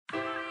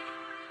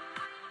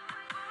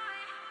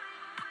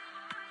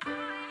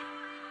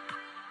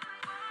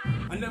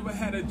I never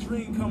had a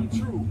dream come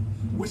true,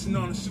 wishing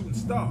on a shooting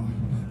star.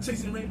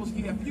 Chasing rainbows,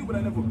 yeah, few, but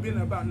I never been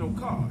about no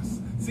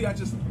cars. See, I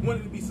just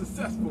wanted to be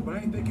successful, but I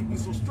ain't think it'd be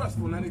so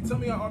stressful. Now they tell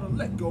me I ought to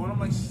let go, and I'm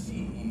like,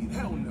 shit,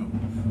 hell no.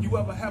 You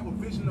ever have a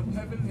vision of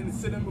heaven and it's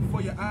sitting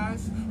before your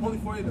eyes, only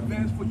for you to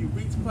vanish before you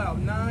reach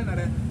cloud 9? Now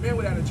that man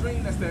without a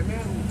dream, that's that man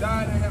who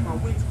died. I had my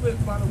wings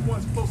clipped by the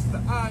ones closest to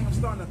eye. I'm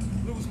starting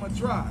to lose my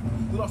drive.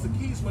 Lost the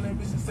keys when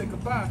ambitions say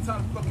goodbye.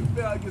 Time to fucking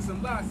fail, get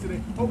some lies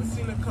today. Always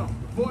seem to come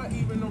before I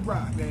even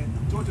arrive. Man,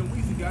 George and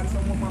Weezy got it, so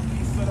I want my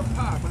piece of the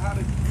pie. But how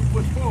did you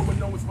push forward when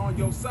no one's on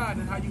your side?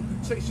 And how you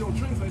chase your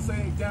dreams when they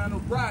say ain't down to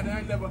ride? And I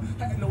ain't never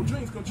had no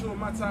dreams come true in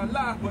my time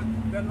life. But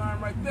that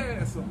line right there,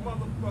 that's a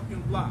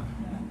motherfucking lie.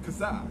 Cause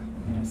I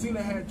seen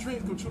I had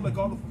dreams come true like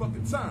all the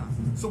fucking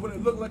time. So when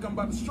it looked like I'm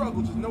about to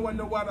struggle, just know I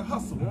know how to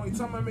hustle. The only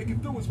time I make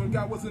it through is when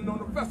God wasn't on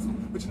the vessel.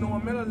 But you know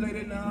I'm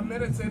meditated, now I'm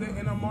meditated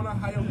and I'm on a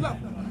higher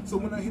level. So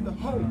when I hit the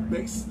home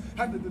base,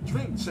 after the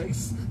dream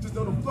chase, just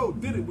know the flow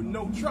did it with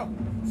no trouble.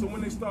 So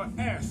when they start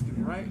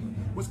asking, right,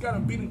 what's got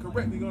them beating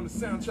correctly on the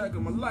soundtrack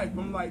of my life,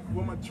 I'm like,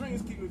 well, my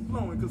dreams keep me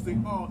flowing cause they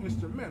all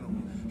instrumental.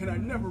 And I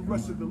never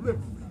rush the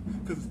delivery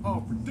cause it's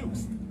all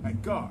produced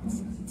at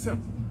God's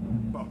temple.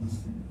 Boss.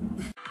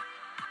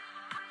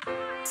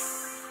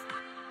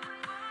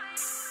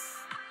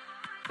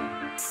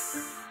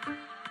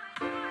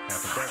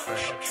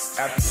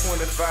 After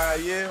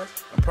 25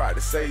 years, I'm proud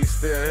to say you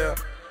still here.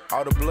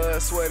 All the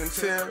blood, sweat, and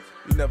tears,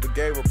 you never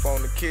gave up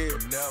on the kid.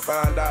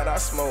 Found out I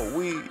smoked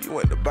weed, you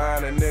went to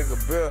buying a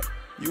nigga bill.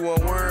 You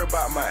weren't worried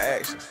about my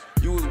actions,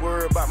 you was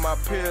worried about my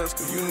pills.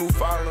 Cause you knew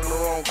following the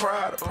wrong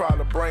crowd would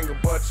probably bring a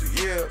bunch of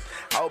years.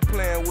 I was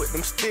playing with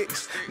them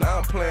sticks, now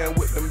I'm playing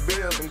with them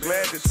bills. I'm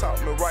glad you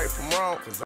taught me right from wrong.